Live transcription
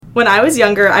When I was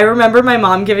younger, I remember my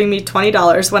mom giving me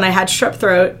 $20 when I had strep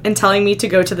throat and telling me to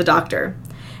go to the doctor.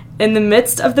 In the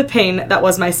midst of the pain that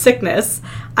was my sickness,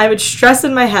 I would stress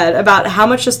in my head about how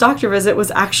much this doctor visit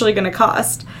was actually going to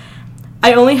cost.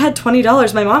 I only had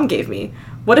 $20 my mom gave me.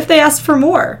 What if they asked for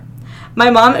more? My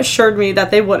mom assured me that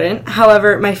they wouldn't.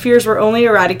 However, my fears were only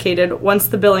eradicated once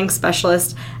the billing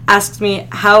specialist asked me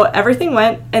how everything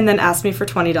went and then asked me for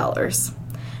 $20.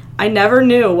 I never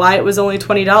knew why it was only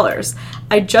 $20.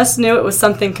 I just knew it was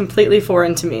something completely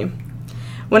foreign to me.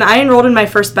 When I enrolled in my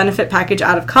first benefit package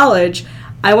out of college,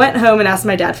 I went home and asked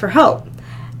my dad for help,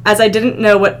 as I didn't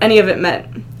know what any of it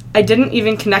meant. I didn't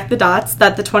even connect the dots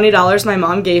that the $20 my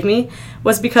mom gave me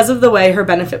was because of the way her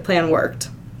benefit plan worked.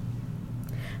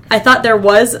 I thought there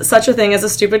was such a thing as a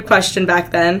stupid question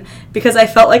back then because I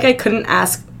felt like I couldn't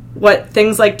ask what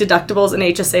things like deductibles and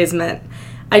HSAs meant.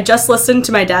 I just listened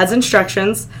to my dad's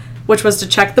instructions, which was to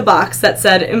check the box that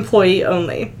said employee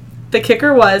only. The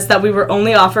kicker was that we were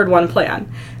only offered one plan,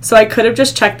 so I could have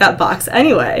just checked that box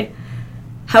anyway.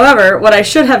 However, what I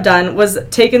should have done was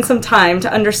taken some time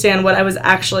to understand what I was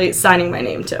actually signing my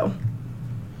name to.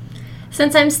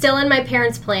 Since I'm still in my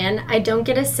parents' plan, I don't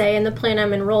get a say in the plan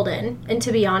I'm enrolled in, and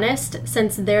to be honest,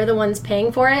 since they're the ones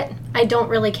paying for it, I don't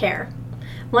really care.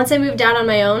 Once I moved out on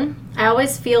my own, I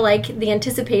always feel like the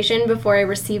anticipation before I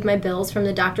receive my bills from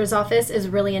the doctor's office is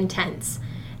really intense.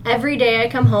 Every day I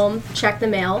come home, check the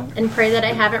mail, and pray that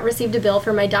I haven't received a bill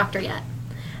from my doctor yet.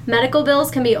 Medical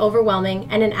bills can be overwhelming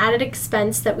and an added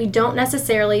expense that we don't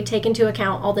necessarily take into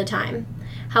account all the time.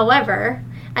 However,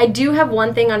 I do have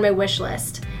one thing on my wish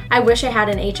list. I wish I had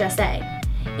an HSA.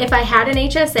 If I had an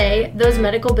HSA, those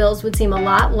medical bills would seem a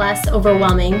lot less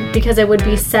overwhelming because I would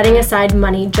be setting aside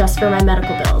money just for my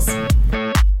medical bills.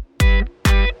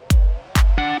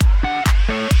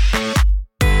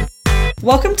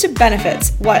 Welcome to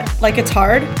Benefits. What, like it's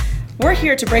hard? We're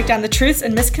here to break down the truths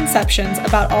and misconceptions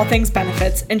about all things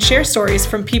benefits and share stories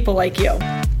from people like you.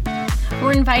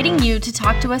 We're inviting you to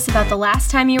talk to us about the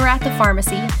last time you were at the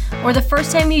pharmacy or the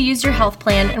first time you used your health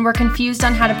plan and were confused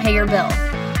on how to pay your bill.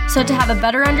 So to have a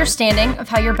better understanding of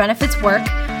how your benefits work,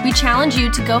 we challenge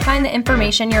you to go find the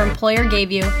information your employer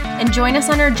gave you and join us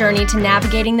on our journey to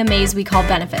navigating the maze we call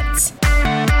benefits.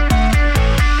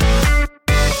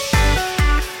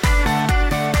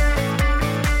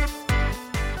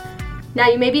 Now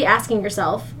you may be asking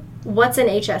yourself, what's an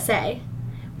HSA?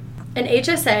 An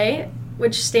HSA,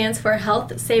 which stands for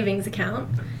Health Savings Account,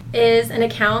 is an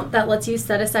account that lets you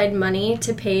set aside money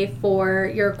to pay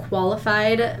for your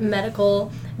qualified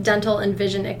medical, dental, and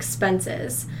vision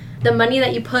expenses. The money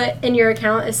that you put in your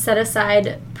account is set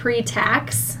aside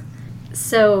pre-tax,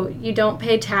 so you don't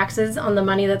pay taxes on the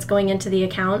money that's going into the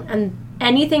account, and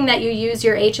anything that you use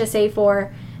your HSA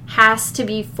for has to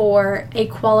be for a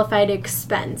qualified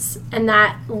expense, and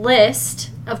that list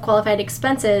of qualified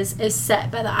expenses is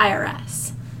set by the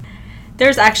IRS.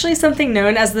 There's actually something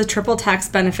known as the triple tax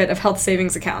benefit of health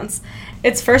savings accounts.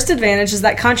 Its first advantage is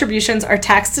that contributions are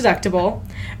tax deductible,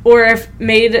 or if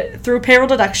made through payroll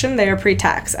deduction, they are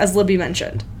pre-tax, as Libby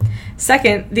mentioned.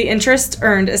 Second, the interest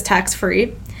earned is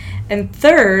tax-free. And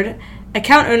third,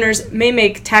 account owners may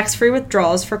make tax-free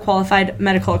withdrawals for qualified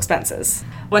medical expenses.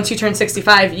 Once you turn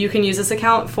 65, you can use this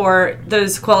account for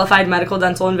those qualified medical,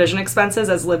 dental, and vision expenses,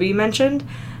 as Libby mentioned,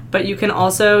 but you can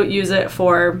also use it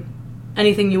for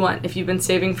anything you want. If you've been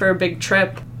saving for a big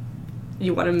trip,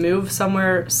 you want to move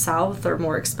somewhere south or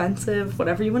more expensive,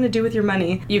 whatever you want to do with your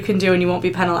money, you can do, and you won't be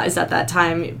penalized at that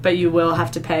time, but you will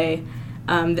have to pay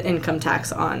the income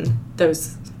tax on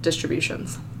those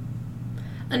distributions.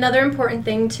 Another important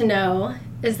thing to know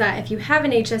is that if you have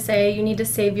an HSA, you need to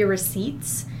save your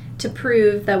receipts to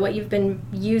prove that what you've been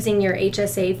using your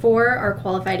HSA for are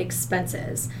qualified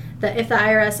expenses. That if the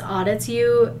IRS audits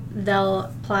you, they'll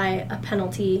apply a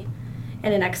penalty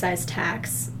and an excise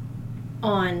tax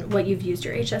on what you've used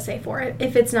your HSA for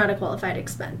if it's not a qualified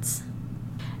expense.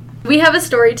 We have a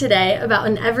story today about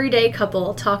an everyday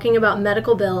couple talking about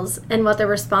medical bills and what their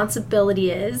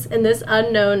responsibility is in this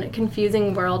unknown,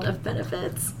 confusing world of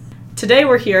benefits. Today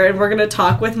we're here and we're going to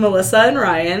talk with Melissa and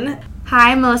Ryan.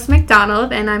 Hi, I'm Melissa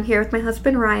McDonald, and I'm here with my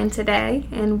husband Ryan today,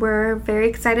 and we're very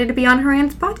excited to be on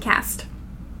Ryan's podcast.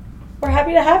 We're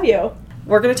happy to have you.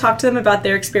 We're going to talk to them about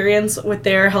their experience with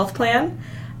their health plan,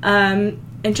 and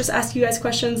just ask you guys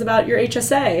questions about your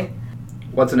HSA.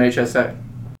 What's an HSA?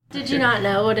 Did you not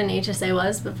know what an HSA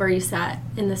was before you sat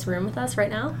in this room with us right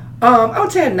now? I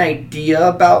would say I had an idea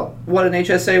about what an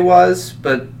HSA was,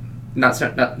 but not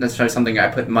necessarily something I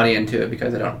put money into it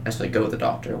because I don't necessarily go to the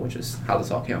doctor, which is how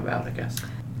this all came about, I guess.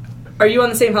 Are you on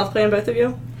the same health plan, both of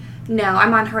you? No,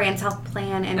 I'm on Horan's health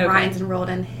plan, and Okay. Ryan's enrolled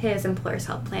in his employer's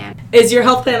health plan. Is your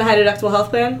health plan a high deductible health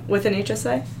plan with an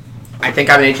HSA? I think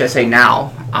I'm an HSA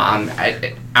now.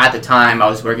 At the time, I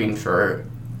was working for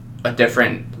a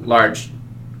different large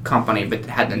company, but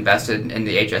hadn't invested in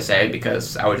the HSA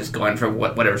because I was just going for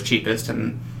whatever's cheapest,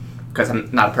 and because I'm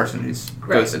not a person who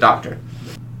goes to the doctor.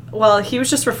 Well, he was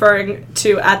just referring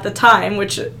to at the time,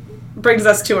 which brings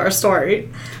us to our story.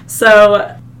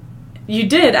 So, you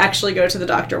did actually go to the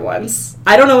doctor once.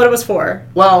 I don't know what it was for.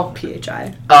 Well,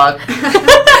 PHI.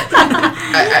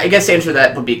 I guess the answer to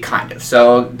that would be kind of.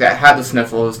 So, I had the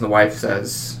sniffles, and the wife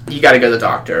says, you got to go to the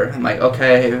doctor. I'm like,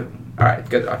 okay, all right,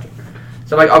 go to the doctor.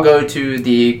 So, I'm like, I'll go to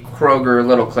the Kroger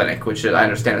Little Clinic, which I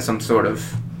understand is some sort of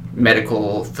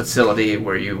medical facility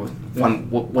where one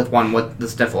with the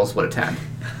sniffles would attend.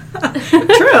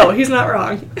 True, he's not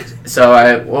wrong. So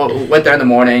I went there in the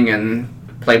morning and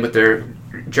played with their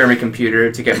German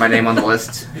computer to get my name on the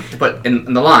list to put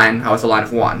in the line. I was a line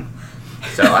of 1.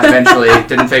 So I eventually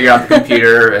didn't figure out the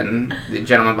computer, and the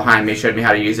gentleman behind me showed me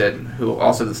how to use it, who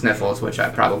also the sniffles, which I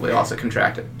probably also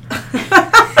contracted.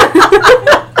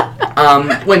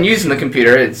 When using the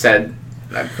computer, it said,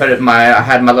 I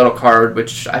had my little card,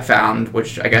 which I found,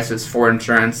 which I guess is for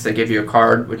insurance. They give you a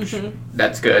card, which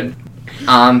that's good.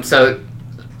 So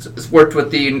worked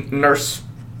with the nurse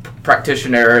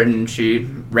practitioner, and she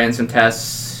ran some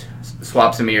tests,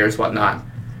 swabbed some ears, whatnot,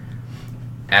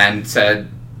 and said,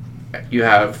 you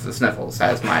have the sniffles,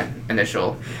 as my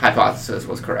initial hypothesis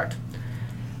was correct.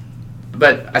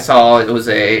 But I saw it was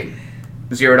a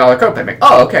 $0 copay. I'm like,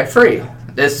 oh, okay, free.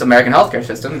 This American healthcare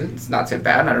system, it's not so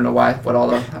bad. I don't know what all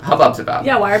the hubbub's about.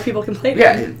 Yeah, why are people complaining?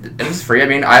 Yeah, it's free. I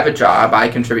mean, I have a job. I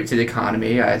contribute to the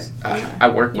economy. I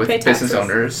work with business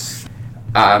owners.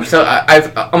 So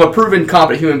I'm a proven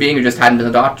competent human being who just hadn't been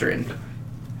a doctor in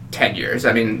 10 years.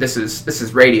 I mean, this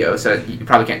is radio, so you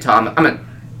probably can't tell. I'm an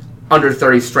under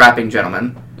 30 strapping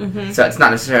gentleman, so it's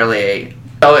not necessarily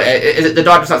the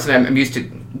doctor's not something I'm used to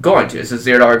going to. It's a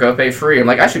 $0 GoPay free. I'm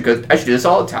like, I should do this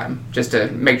all the time just to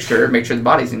make sure the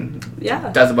body's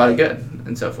does the body good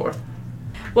and so forth.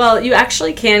 Well, you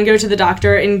actually can go to the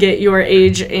doctor and get your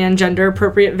age and gender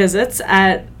appropriate visits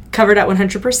covered at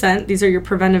 100%. These are your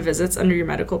preventive visits under your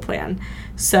medical plan.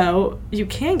 So you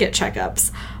can get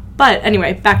checkups. But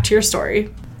anyway, back to your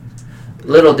story.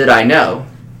 Little did I know.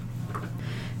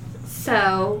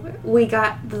 So we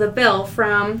got the bill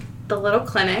from the little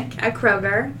clinic at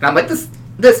Kroger. And I'm like, this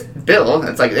bill,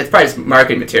 it's probably just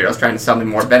marketing materials trying to sell me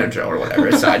more Benadryl or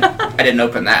whatever, so I didn't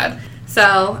open that.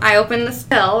 So I opened this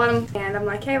bill, and I'm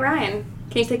like, hey, Ryan,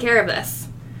 can you take care of this?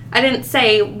 I didn't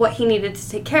say what he needed to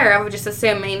take care of, just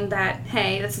assuming that,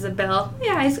 hey, this is a bill.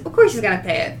 Yeah, of course he's going to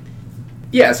pay it.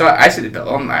 Yeah, so I see the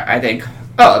bill, and I think,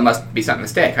 oh, it must be some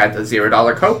mistake. I had the $0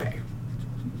 copay.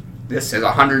 This is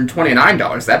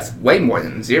 $129. That's way more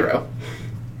than zero.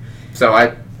 So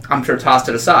I'm sure tossed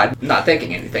it aside, not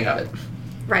thinking anything of it.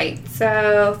 Right.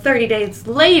 So 30 days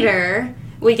later,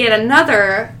 we get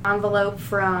another envelope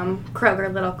from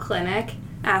Kroger Little Clinic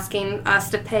asking us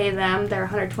to pay them their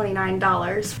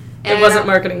 $129. It wasn't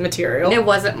marketing material. It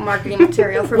wasn't marketing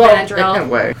material for Well, Benadryl. no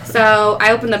way. So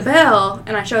I opened the bill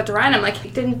and I show it to Ryan. I'm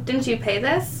like, didn't you pay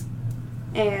this?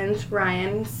 And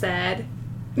Ryan said,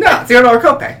 no, $0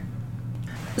 copay.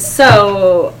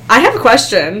 So I have a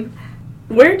question.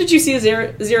 Where did you see a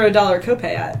 $0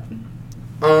 copay at?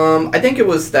 I think it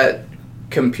was that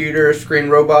computer screen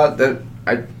robot that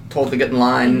I told to get in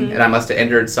line, and I must have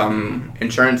entered some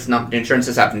insurance.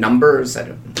 Insurances have numbers.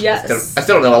 Yes. I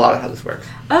still don't know a lot of how this works.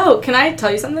 Oh, can I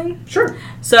tell you something? Sure.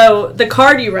 So the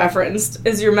card you referenced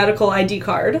is your medical ID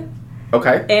card,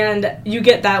 Okay. and you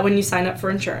get that when you sign up for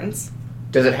insurance.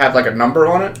 Does it have like a number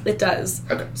on it? It does.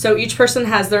 Okay. So each person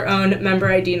has their own member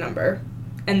ID number,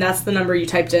 and that's the number you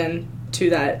typed in to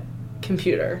that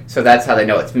computer. So that's how they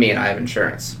know it's me and I have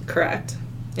insurance. Correct.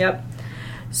 Yep.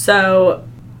 So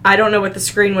I don't know what the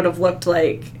screen would have looked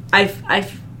like.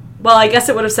 Well, I guess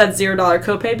it would have said $0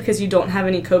 copay because you don't have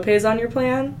any copays on your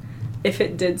plan. If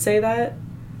it did say that,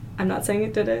 I'm not saying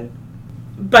it didn't.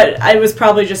 But I was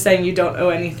probably just saying you don't owe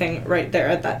anything right there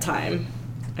at that time.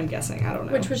 I'm guessing. I don't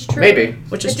know. Which was true. Maybe.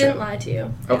 Which is it true. didn't lie to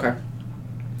you. Okay.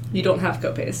 You don't have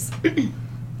copays.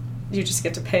 You just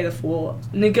get to pay the full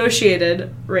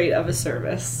negotiated rate of a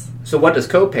service. So what does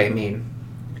copay mean?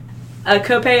 A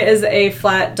copay is a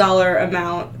flat dollar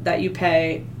amount that you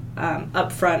pay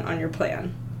up front on your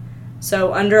plan.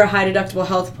 So under a high deductible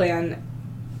health plan,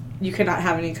 you cannot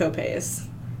have any copays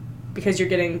because you're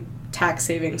getting tax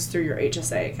savings through your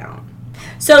HSA account.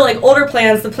 So like older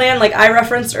plans, the plan like I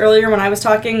referenced earlier when I was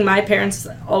talking, my parents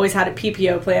always had a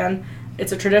PPO plan.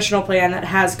 It's a traditional plan that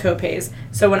has copays.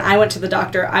 So when I went to the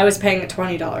doctor, I was paying a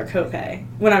 $20 copay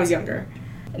when I was younger.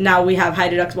 Now we have high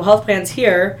deductible health plans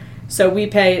here, so we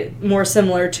pay more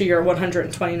similar to your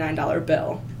 $129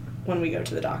 bill when we go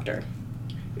to the doctor.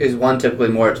 Is one typically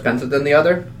more expensive than the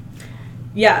other?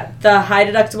 Yeah, the high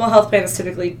deductible health plan is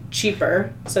typically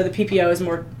cheaper, so the PPO is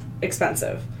more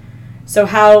expensive. So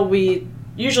how we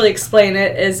usually explain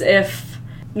it is if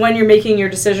when you're making your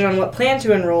decision on what plan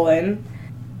to enroll in,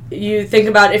 you think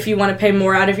about if you want to pay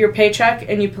more out of your paycheck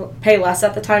and you pay less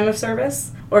at the time of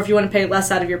service, or if you want to pay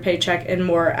less out of your paycheck and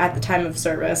more at the time of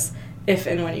service if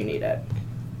and when you need it.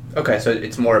 Okay, so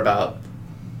it's more about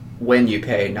when you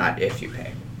pay, not if you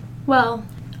pay. Well,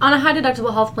 on a high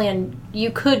deductible health plan,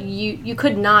 you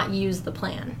could not use the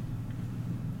plan.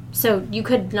 So you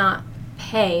could not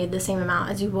pay the same amount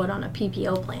as you would on a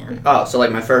PPO plan. Oh, so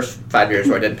like my first 5 years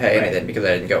where I didn't pay anything because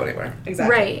I didn't go anywhere.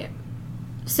 Exactly. Right.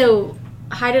 So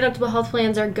high deductible health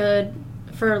plans are good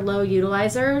for low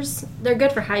utilizers. They're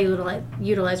good for high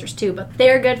utilizers too, but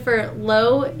they're good for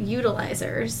low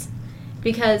utilizers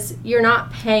because you're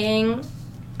not paying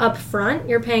up front.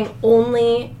 You're paying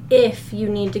only if you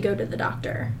need to go to the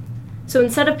doctor. So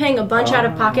instead of paying a bunch out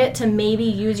of pocket to maybe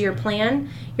use your plan,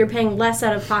 you're paying less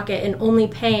out of pocket and only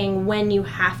paying when you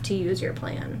have to use your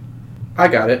plan. I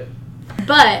got it.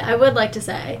 But I would like to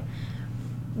say,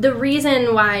 the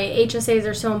reason why HSAs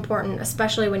are so important,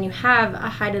 especially when you have a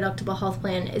high deductible health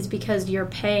plan, is because you're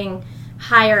paying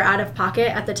higher out of pocket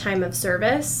at the time of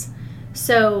service.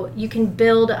 So you can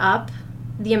build up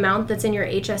the amount that's in your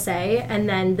HSA, and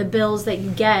then the bills that you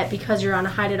get because you're on a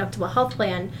high deductible health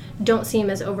plan don't seem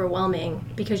as overwhelming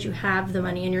because you have the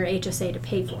money in your HSA to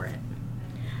pay for it.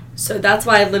 So that's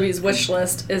why Libby's wish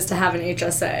list is to have an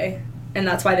HSA, and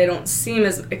that's why they don't seem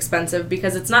as expensive,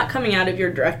 because it's not coming out of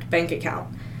your direct bank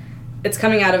account. It's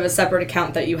coming out of a separate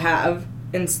account that you have,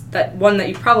 and that one that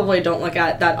you probably don't look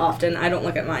at that often. I don't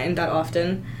look at mine that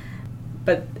often,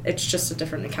 but it's just a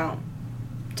different account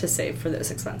to save for those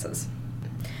expenses.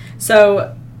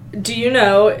 So, do you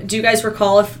guys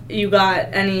recall if you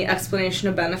got any explanation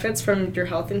of benefits from your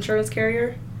health insurance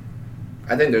carrier?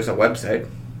 I think there's a website.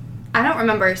 I don't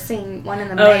remember seeing one in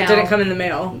the mail. Oh, it didn't come in the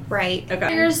mail. Right. Okay.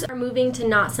 Carriers are moving to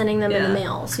not sending them in the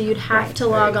mail, so you'd have to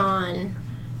log on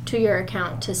to your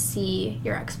account to see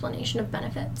your explanation of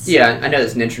benefits. Yeah, I know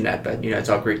there's an internet, but it's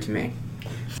all Greek to me.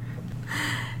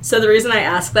 So the reason I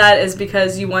ask that is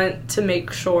because you want to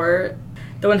make sure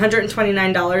the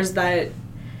 $129 that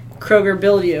Kroger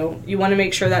billed you want to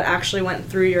make sure that actually went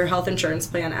through your health insurance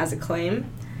plan as a claim.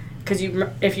 Because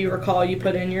if you recall, you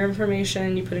put in your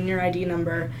information, you put in your ID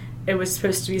number, it was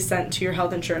supposed to be sent to your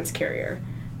health insurance carrier,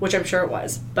 which I'm sure it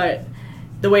was. But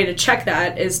the way to check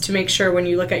that is to make sure when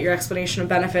you look at your explanation of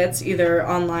benefits, either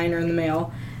online or in the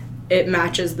mail, it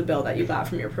matches the bill that you got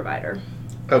from your provider.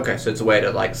 Okay, so it's a way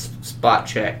to spot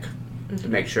check to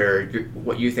make sure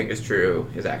what you think is true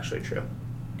is actually true.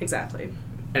 Exactly.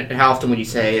 And how often would you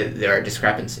say there are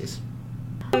discrepancies?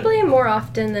 Probably more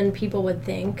often than people would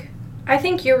think. I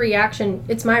think your reaction,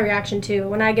 it's my reaction too,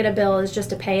 when I get a bill is just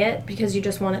to pay it because you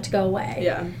just want it to go away.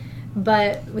 Yeah.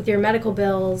 But with your medical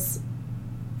bills,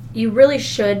 you really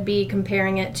should be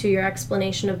comparing it to your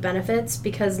explanation of benefits,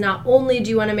 because not only do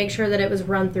you want to make sure that it was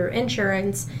run through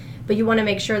insurance, but you want to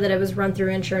make sure that it was run through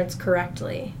insurance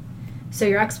correctly. So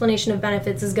your explanation of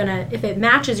benefits is going to, if it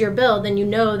matches your bill, then you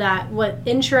know that what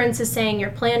insurance is saying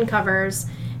your plan covers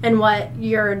and what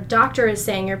your doctor is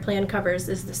saying your plan covers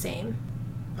is the same.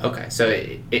 Okay, so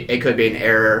it could be an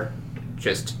error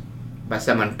just by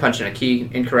someone punching a key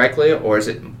incorrectly, or is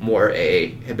it more a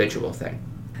habitual thing?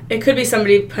 It could be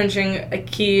somebody punching a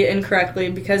key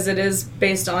incorrectly because it is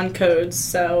based on codes.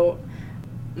 So,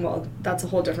 well, that's a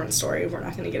whole different story we're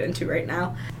not going to get into right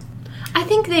now. I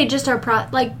think they just are,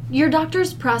 your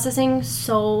doctor's processing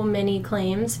so many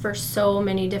claims for so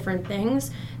many different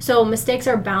things, so mistakes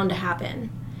are bound to happen.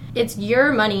 It's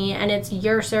your money and it's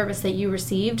your service that you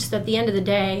received, so at the end of the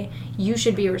day, you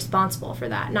should be responsible for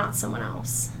that, not someone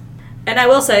else. And I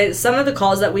will say, some of the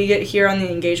calls that we get here on the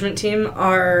engagement team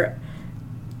are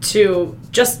to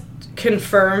just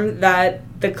confirm that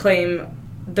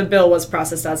the bill was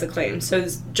processed as a claim, so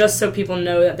just so people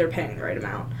know that they're paying the right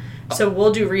amount. So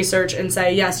we'll do research and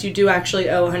say, yes, you do actually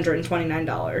owe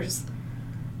 $129.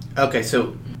 Okay,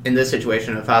 so in this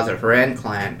situation, if I was a Haran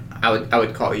client, I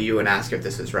would call you and ask if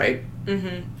this is right?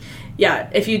 Mm-hmm. Yeah,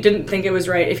 if you didn't think it was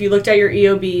right. If you looked at your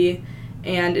EOB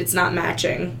and it's not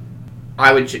matching.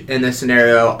 In this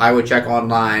scenario, I would check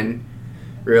online,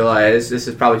 realize this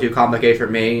is probably too complicated for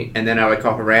me, and then I would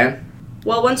call Haran?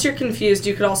 Well, once you're confused,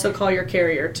 you could also call your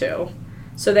carrier, too.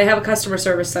 So they have a customer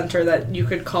service center that you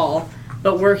could call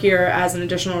but we're here as an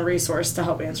additional resource to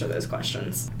help answer those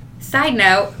questions. Side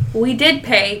note, we did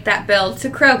pay that bill to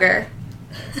Kroger.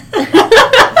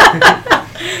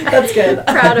 That's good.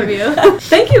 Proud of you.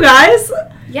 Thank you, guys.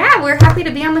 Yeah, we're happy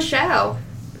to be on the show.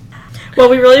 Well,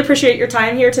 we really appreciate your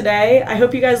time here today. I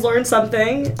hope you guys learned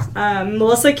something.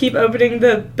 Melissa, keep opening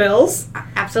the bills.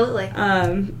 Absolutely.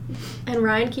 And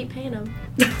Ryan, keep paying them.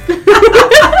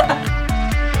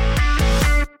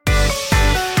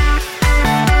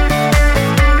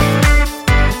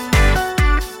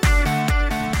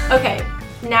 Okay,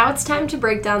 now it's time to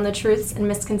break down the truths and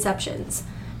misconceptions.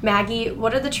 Maggie,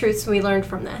 what are the truths we learned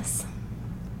from this?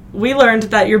 We learned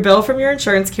that your bill from your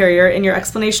insurance carrier and your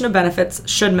explanation of benefits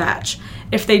should match.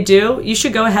 If they do, you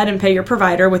should go ahead and pay your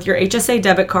provider with your HSA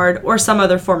debit card or some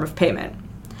other form of payment.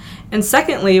 And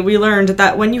secondly, we learned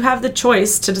that when you have the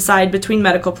choice to decide between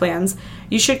medical plans,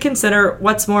 you should consider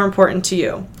what's more important to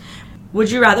you.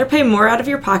 Would you rather pay more out of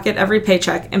your pocket every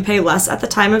paycheck and pay less at the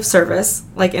time of service,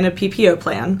 like in a PPO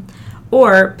plan,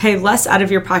 or pay less out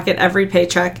of your pocket every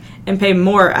paycheck and pay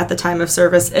more at the time of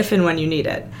service if and when you need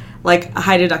it, like a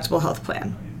high-deductible health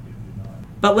plan?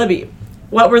 But Libby,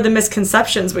 what were the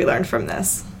misconceptions we learned from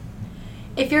this?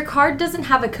 If your card doesn't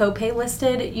have a copay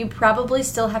listed, you probably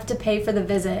still have to pay for the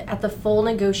visit at the full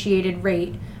negotiated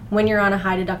rate when you're on a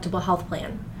high-deductible health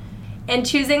plan. And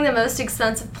choosing the most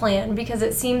expensive plan because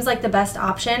it seems like the best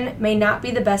option may not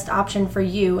be the best option for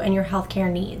you and your healthcare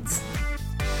needs.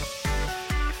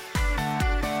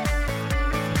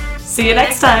 See you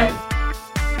next time.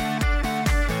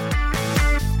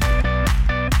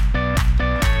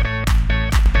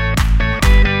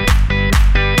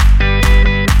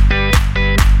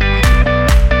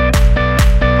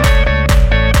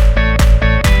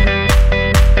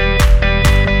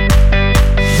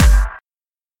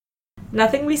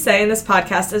 Nothing we say in this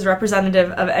podcast is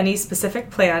representative of any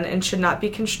specific plan and should not be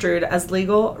construed as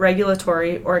legal,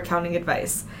 regulatory, or accounting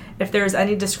advice. If there is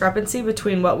any discrepancy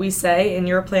between what we say and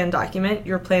your plan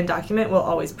document will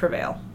always prevail.